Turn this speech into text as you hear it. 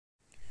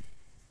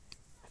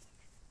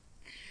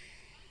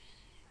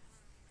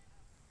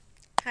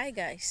Hi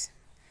guys,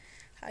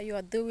 how you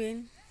are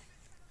doing?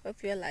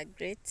 Hope you all are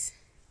great.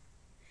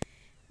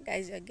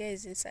 Guys, your girl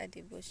is inside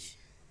the bush.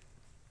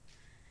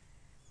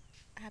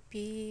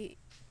 Happy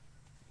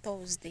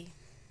Thursday.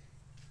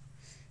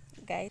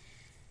 Guys,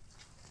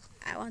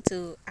 I want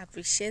to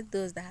appreciate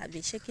those that have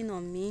been checking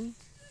on me,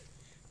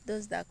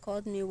 those that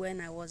called me when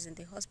I was in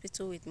the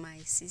hospital with my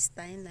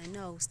sister, and I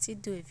know I will still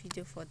do a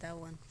video for that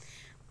one.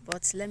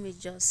 But let me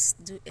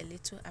just do a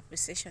little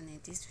appreciation in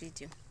this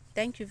video.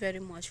 Thank you very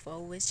much for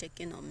always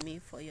checking on me,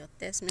 for your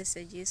text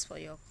messages, for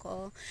your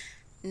call.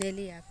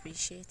 Nelly,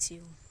 appreciate you.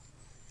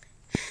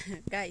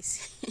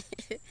 Guys,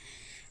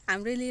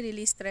 I'm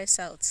really stressed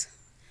out.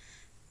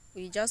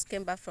 We just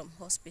came back from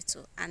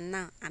hospital and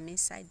now I'm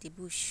inside the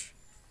bush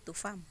to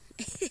farm.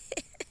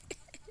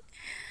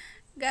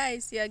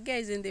 Guys, your girl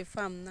is in the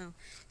farm now.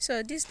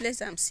 So this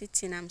place I'm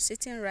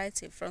sitting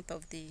right in front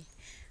of the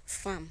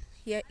farm.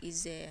 Here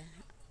is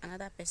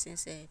another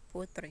person's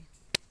poultry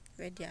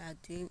where they are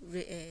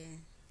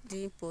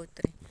doing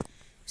poultry.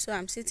 So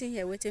I'm sitting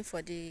here waiting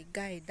for the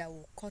guy that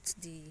will cut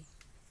the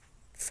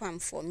farm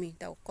for me,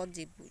 that will cut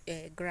the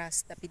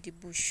grass, that be the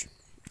bush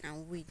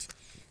and weed.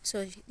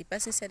 So the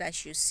person said I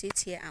should sit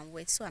here and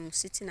wait, so I'm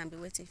sitting and be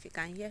waiting. If you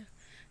can hear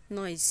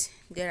noise,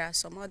 there are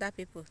some other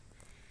people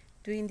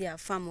doing their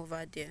farm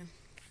over there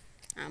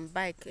and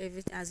bike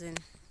everything, as in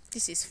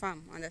this is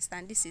farm,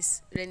 understand? This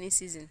is rainy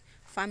season,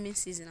 farming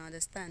season,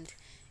 understand?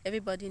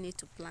 Everybody need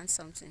to plant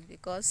something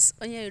because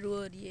so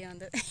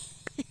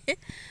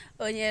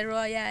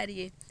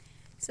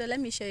let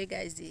me show you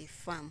guys the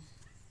farm.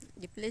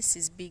 The place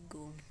is big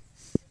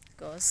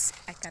because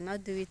I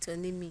cannot do it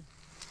only me.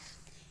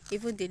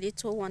 Even the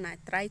little one I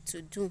tried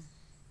to do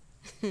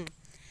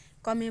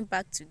coming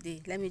back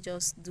today, let me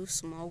just do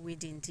small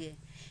weeding there.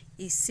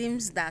 It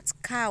seems that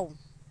cow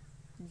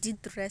did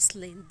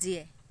wrestling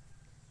there.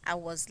 I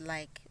was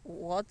like,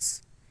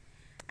 what?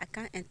 I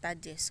can't enter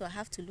there, so I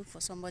have to look for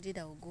somebody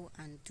that will go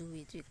and do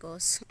it,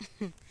 because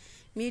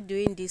me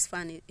doing this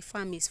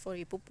farm is for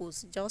a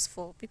purpose, just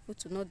for people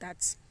to know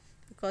that,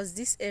 because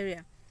this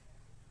area,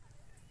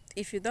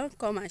 if you don't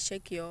come and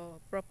check your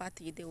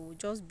property, they will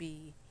just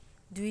be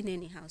doing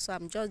anyhow. So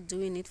I'm just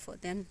doing it for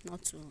them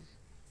not to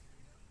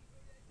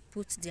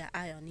put their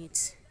eye on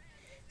it.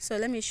 So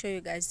let me show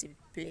you guys the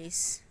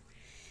place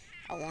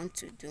I want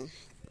to do.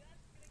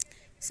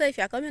 So if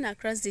you are coming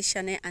across this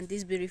channel and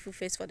this beautiful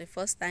face for the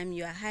first time,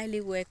 you are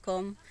highly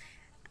welcome.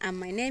 And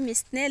my name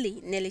is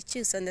Nelly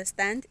Choose,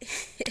 understand?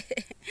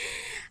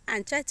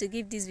 And try to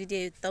give this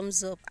video a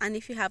thumbs up. And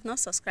if you have not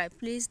subscribed,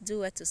 please do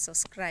well to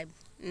subscribe,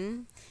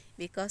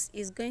 because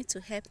it's going to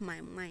help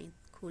my mind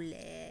cool.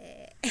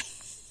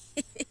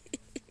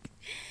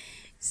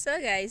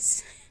 So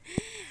guys,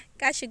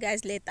 catch you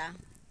guys later.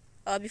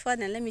 Or before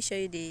then, let me show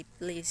you the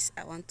place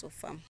I want to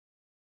farm.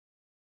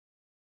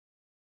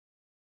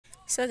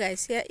 So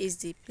guys, here is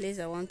the place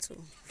I want to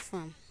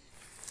farm.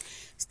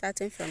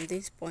 Starting from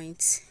this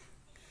point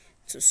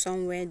to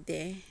somewhere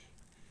there,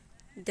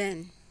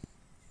 then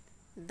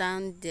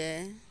down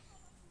there,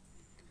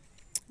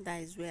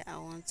 that is where I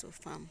want to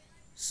farm.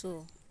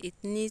 So it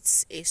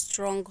needs a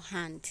strong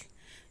hand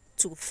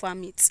to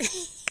farm it.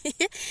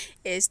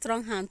 A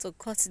strong hand to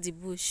cut the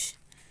bush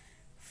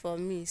for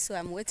me. So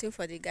I'm waiting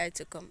for the guy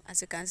to come.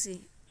 As you can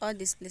see, all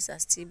these places are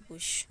still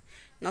bush,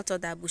 not all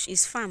that bush.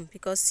 It's farm,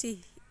 because see,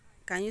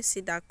 can you see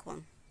that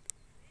corn?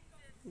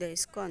 There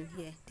is corn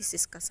here. This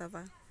is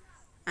cassava,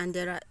 and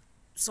there are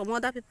some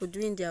other people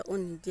doing their own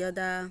in the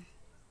other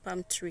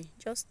palm tree,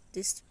 just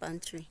this palm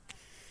tree.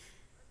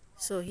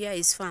 So here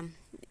is farm,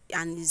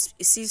 and you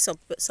see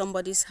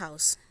somebody's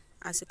house.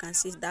 As you can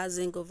see, that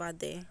zinc over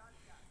there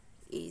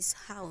is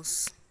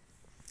house.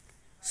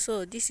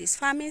 So this is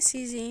farming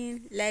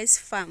season. Let's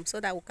farm so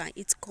that we can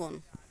eat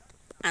corn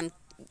and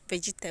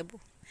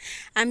vegetable.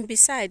 And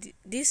beside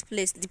this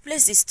place, the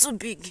place is too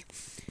big,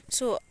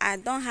 so I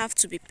don't have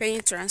to be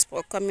paying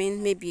transport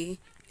coming maybe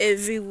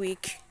every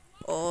week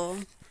or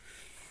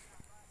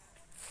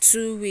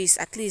 2 weeks.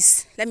 At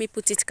least let me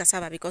put it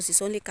cassava, because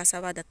it's only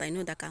cassava that I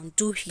know that I can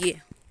do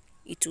here.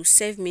 It will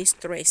save me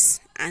stress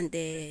and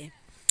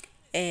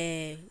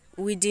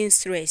weeding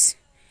stress,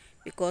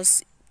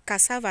 because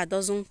cassava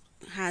doesn't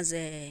has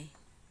a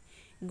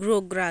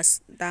grow grass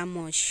that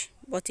much.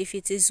 But if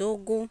it is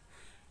ugu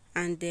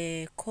and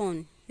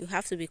corn, you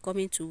have to be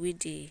coming to weed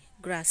the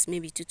grass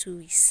maybe 2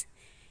 weeks.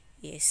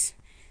 Yes,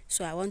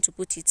 so I want to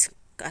put it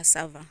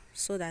cassava,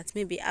 so that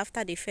maybe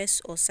after the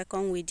first or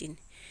second weeding,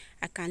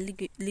 I can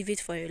leave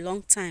it for a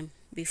long time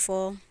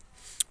before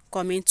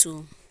coming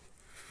to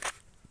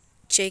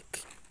check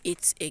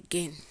it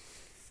again.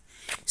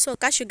 So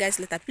catch you guys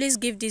later. Please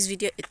give this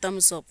video a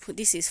thumbs up.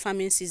 This is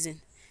farming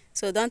season,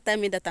 so don't tell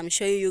me that I'm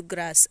showing you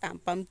grass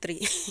and palm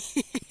tree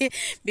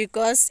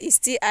because it's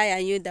still I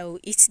and you that will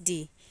eat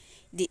the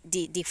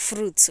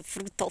fruit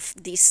of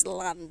this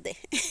land.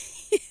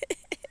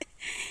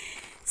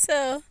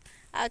 So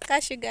I'll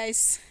catch you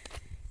guys.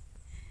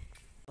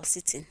 I was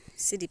sitting.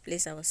 See the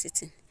place I was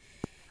sitting.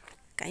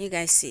 Can you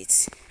guys see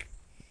it?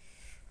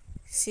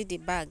 See the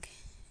bag,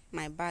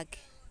 my bag.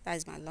 That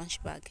is my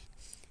lunch bag.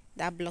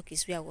 That block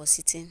is where I was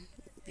sitting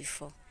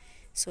before.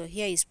 So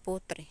here is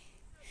poultry.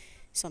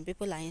 Some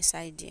people are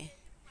inside there.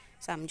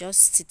 So I'm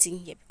just sitting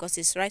here because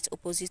it's right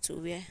opposite to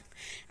where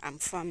I'm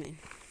farming.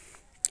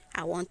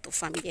 I want to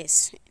farm,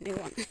 yes.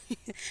 Anyone?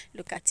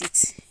 Look at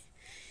it.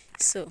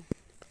 So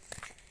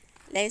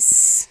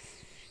let's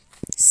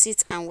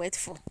sit and wait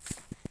for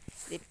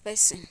the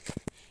person.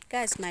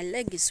 Guys, my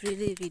leg is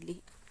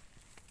really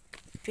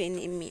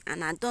paining me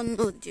and I don't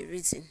know the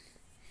reason.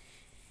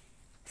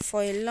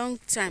 For a long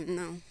time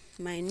now,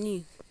 my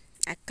knee,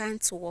 I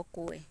can't walk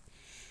well.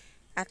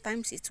 At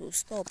times it will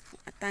stop,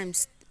 at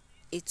times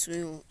it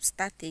will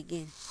start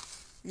again.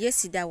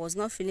 Yesterday I was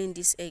not feeling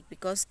this leg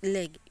because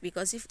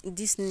if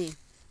this knee,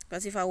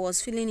 because if I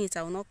was feeling it,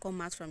 I will not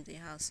come out from the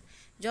house.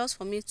 Just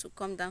for me to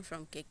come down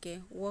from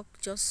keke, walk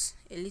just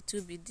a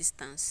little bit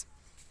distance,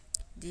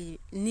 the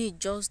knee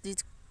just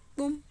did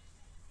boom.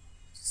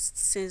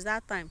 Since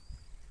that time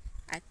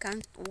I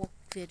can't walk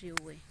very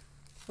well.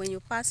 When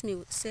you pass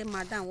me, say,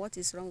 madam, what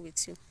is wrong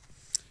with you?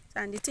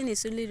 And the thing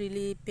is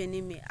really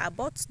paining me. I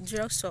bought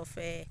drugs of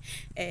I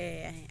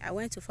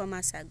went to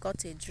pharmacy, I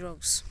got a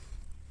drugs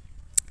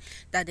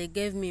that they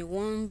gave me,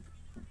 one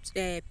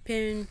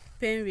pain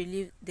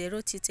relief. They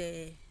wrote it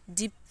a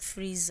deep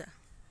freezer,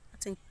 I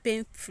think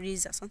pain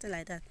freezer, something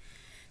like that,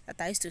 that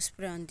I used to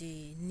spray on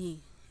the knee.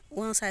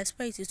 Once I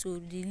spray it, it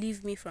will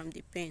relieve me from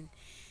the pain.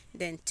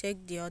 Then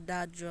take the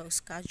other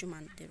drugs, calcium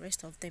and the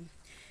rest of them.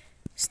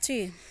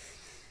 Still,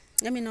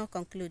 let me not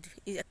conclude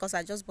because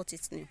I just bought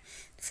it new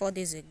 4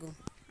 days ago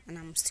and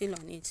I'm still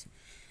on it.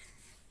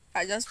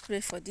 I just pray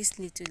for this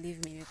knee to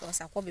leave me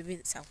because I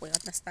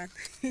understand.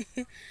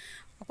 I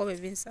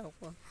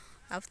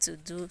have to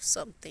do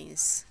some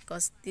things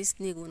because this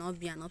knee will not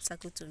be an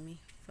obstacle to me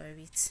for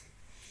it.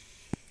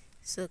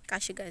 So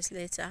catch you guys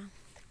later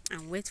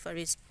and wait for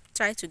it.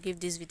 Try to give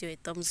this video a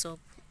thumbs up,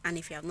 and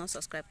if you have not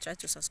subscribed, try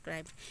to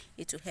subscribe.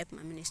 It will help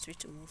my ministry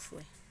to move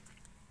well.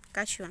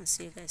 Catch you and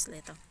see you guys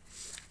later.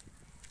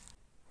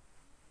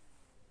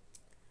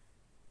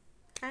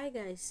 Hi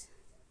guys,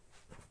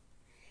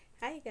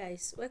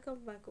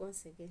 welcome back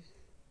once again.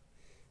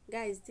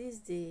 Guys, this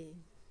is the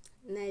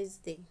next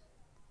day.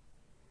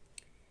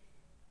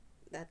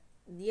 That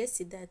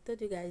yesterday I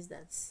told you guys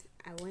that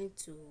I went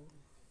to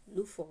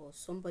look for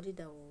somebody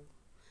that will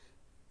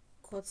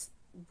cut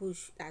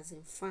bush, as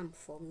in farm,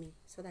 for me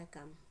so that I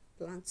can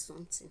plant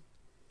something.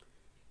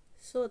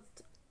 So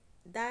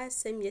that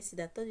same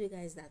yesterday I told you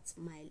guys that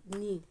my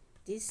knee,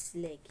 this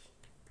leg,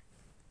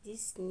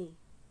 this knee,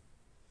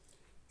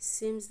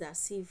 seems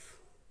as if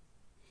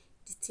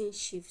the thing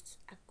shifts.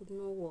 I could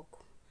not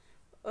walk.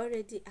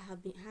 Already I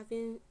have been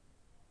having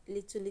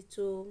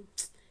little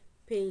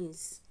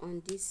pains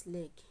on this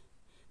leg,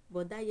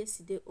 but that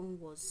yesterday on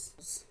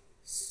was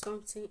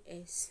something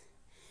else.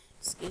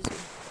 Excuse me.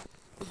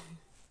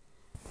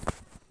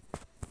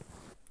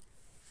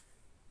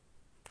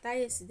 That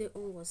yesterday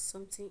on was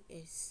something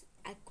else.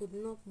 I could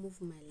not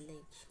move my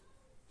leg.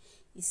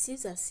 It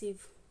seems as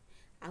if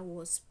I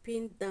was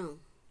pinned down,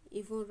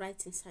 even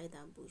right inside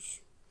that bush.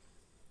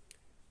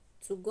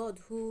 To God,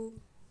 who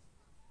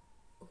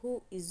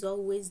is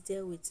always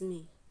there with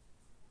me,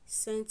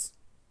 sent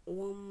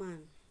one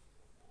man.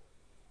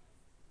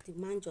 The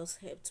man just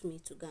helped me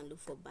to go and look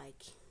for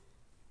bike.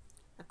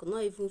 I could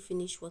not even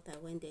finish what I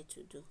went there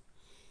to do.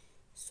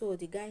 So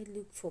the guy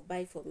looked for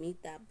bike for me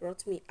that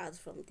brought me out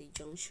from the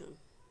junction.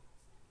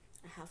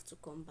 I have to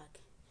come back.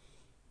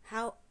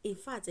 How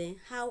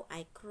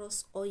I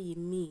cross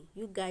Oyemi,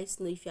 you guys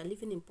know. If you are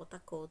living in Port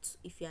Harcourt,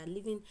 if you are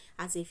living,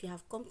 as if you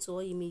have come to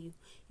Oyemi,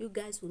 you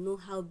guys will know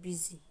how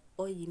busy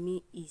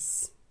Oyemi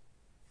is.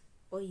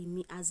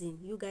 Oyemi, as in,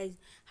 you guys,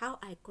 how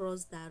I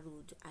cross that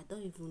road, I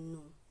don't even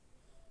know.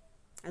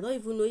 I don't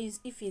even know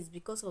if it's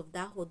because of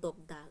that hold up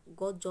that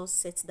God just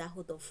set that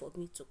hold up for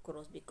me to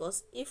cross.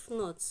 Because if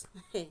not,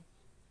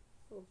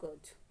 oh God,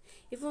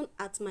 even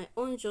at my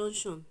own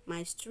junction,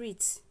 my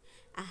street,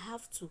 I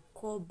have to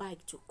call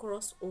bike to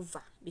cross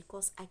over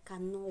because I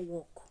cannot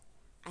walk.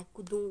 I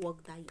couldn't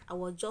walk that. I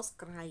was just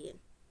crying.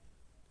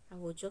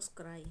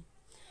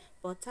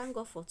 But thank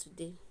God for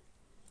today.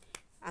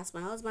 As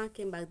my husband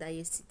came back that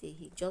yesterday,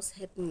 he just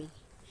helped me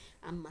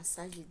and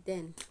massage it.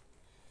 Then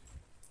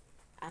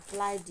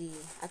apply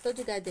I told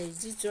you guys there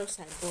is this drugs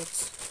I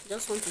bought.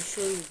 Just want to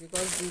show you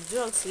because the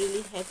drugs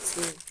really helped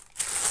me.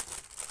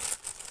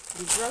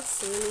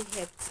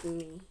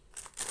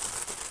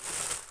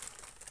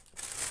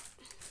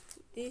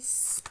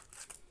 This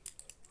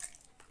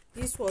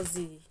was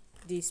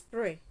the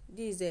spray.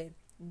 This is a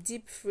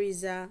deep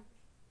freezer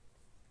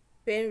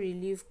pain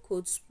relief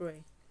cold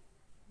spray.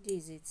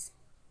 This is it,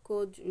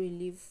 cold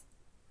relief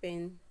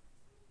pain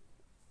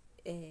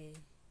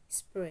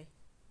spray.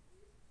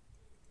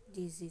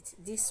 This is it.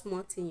 This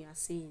small thing you are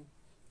seeing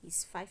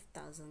is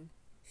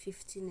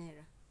 5,050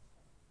 naira.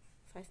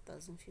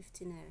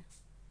 5,050 naira.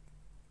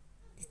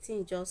 The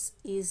thing just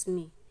eased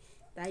me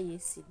that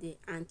yesterday,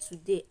 and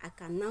today I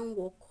can now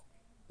walk.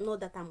 Not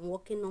that I'm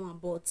walking normal,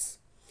 but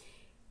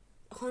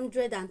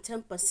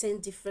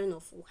 110% different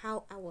of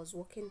how I was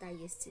walking that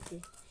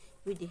yesterday.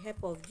 with the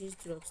help of these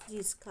drugs. This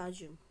is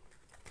calcium,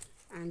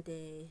 and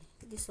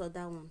this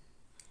other one,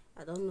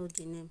 I don't know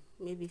the name.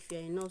 Maybe if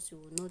you're a nurse, you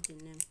will know the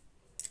name.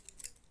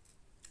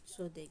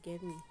 So they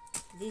gave me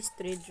these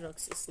 3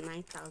 drugs. Is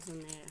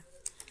 9,000 naira.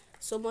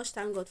 So much,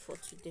 thank God for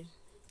today.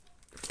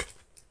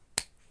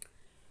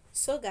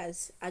 So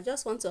guys, I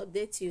just want to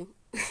update you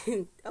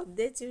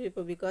update you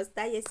people, because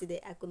that yesterday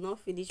I could not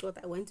finish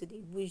what I went to the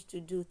bush to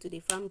do, to the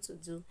farm to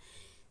do.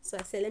 So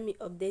I said, let me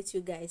update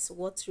you guys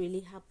what really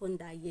happened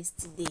that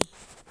yesterday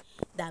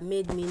that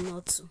made me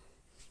not to,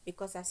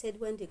 because I said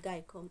when the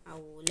guy come I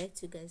will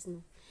let you guys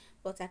know,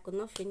 but I could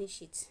not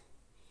finish it.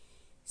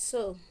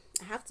 So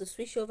I have to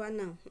switch over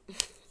now.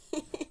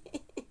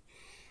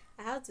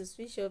 I have to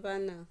switch over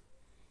now.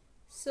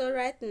 So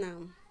right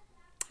now,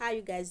 how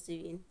you guys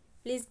doing?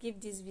 Please give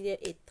this video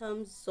a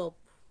thumbs up.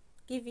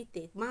 Give it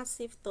a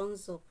massive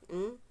thumbs up.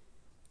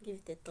 Give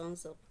it a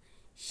thumbs up.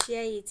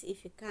 Share it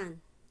if you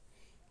can.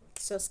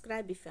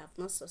 Subscribe if you have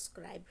not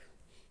subscribed.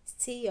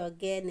 Still your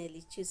girl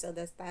Nelly Choose,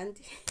 understand?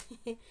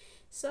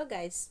 So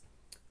guys,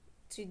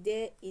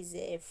 today is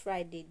a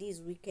Friday. This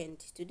weekend.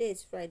 Today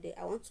is Friday.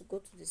 I want to go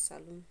to the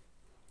salon.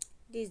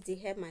 This is the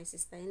hair my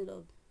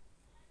sister-in-law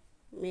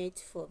made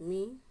for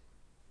me,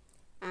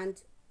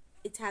 and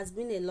it has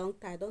been a long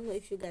time. I don't know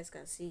if you guys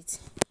can see it.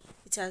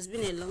 It has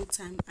been a long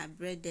time I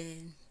bred the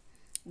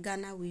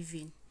Ghana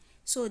weaving.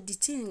 So the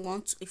thing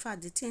in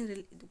fact the thing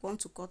really want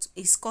to cut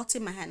is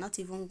cutting my hair, not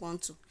even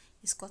want to,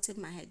 it's cutting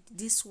my head.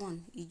 This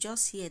one is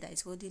just here that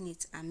is holding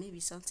it, and maybe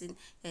something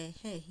hair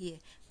here,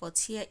 but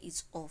here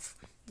is off.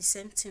 The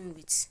same thing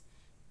with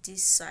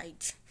this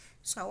side.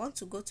 So I want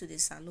to go to the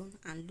salon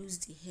and lose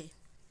the hair,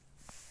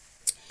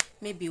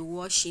 maybe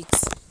wash it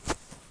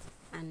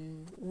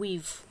and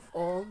weave,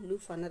 or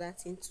look for another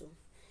thing to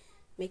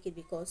make it,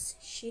 because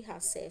she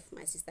herself,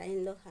 my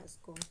sister-in-law, has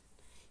gone.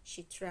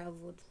 She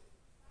traveled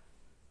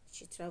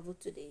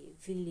to the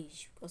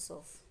village because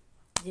of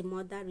the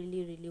mother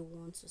really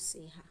wants to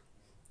see her.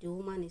 The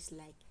woman is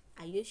like,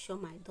 are you sure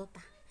my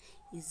daughter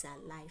is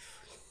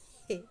alive?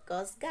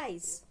 Because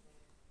guys,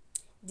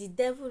 the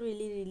devil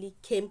really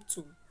came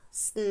to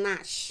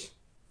snatch,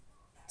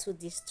 to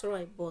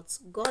destroy, but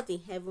God in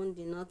heaven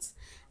did not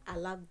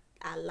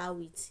allow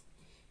it.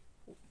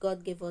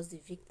 God gave us the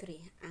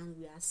victory, and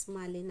we are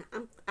smiling.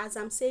 As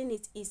I'm saying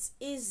it, it's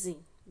easy,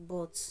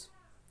 but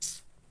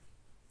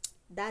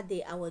that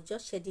day I was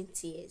just shedding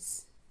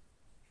tears.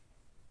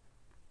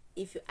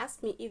 If you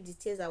ask me if the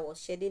tears I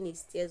was shedding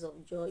is tears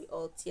of joy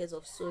or tears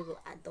of sorrow,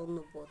 I don't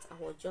know, but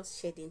I was just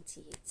shedding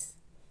tears.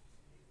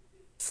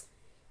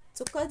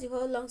 To cut the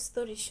whole long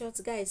story short,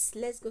 guys,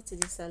 let's go to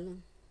the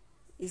salon.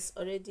 It's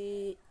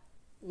already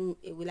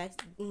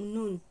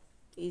noon.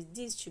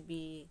 This should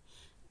be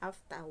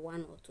after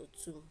 1 or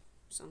 2,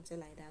 something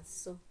like that.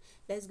 So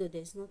let's go.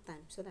 There's no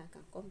time, so that I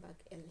can come back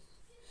early.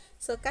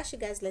 So catch you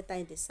guys later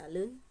in the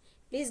salon.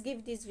 Please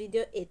give this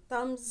video a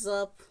thumbs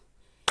up.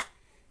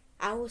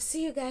 I will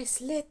see you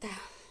guys later.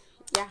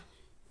 Yeah,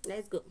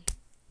 let's go.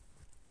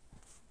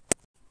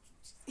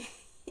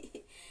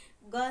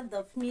 God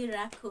of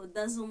miracle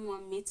doesn't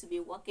want me to be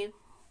walking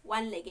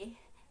one-legged.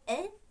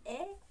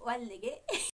 One-legged.